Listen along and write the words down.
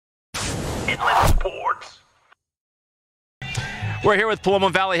We're here with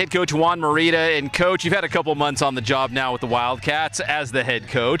Paloma Valley head coach Juan Merida. And, Coach, you've had a couple months on the job now with the Wildcats as the head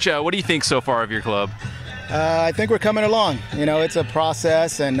coach. What do you think so far of your club? I think we're coming along. You know, it's a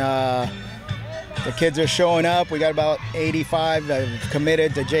process, and the kids are showing up. We got about 85 that have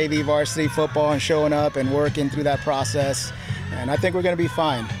committed to JV varsity football and showing up and working through that process. And I think we're going to be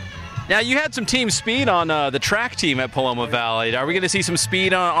fine. Now, you had some team speed on the track team at Paloma Valley. Are we going to see some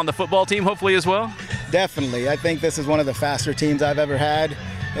speed on the football team, hopefully, as well? Definitely. I think this is one of the faster teams I've ever had.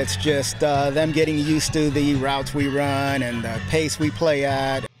 It's just them getting used to the routes we run and the pace we play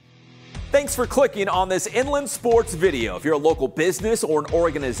at. Thanks for clicking on this Inland Sports video. If you're a local business or an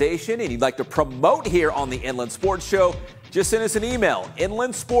organization and you'd like to promote here on the Inland Sports Show, just send us an email,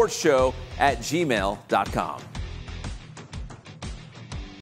 inlandsportshow@gmail.com.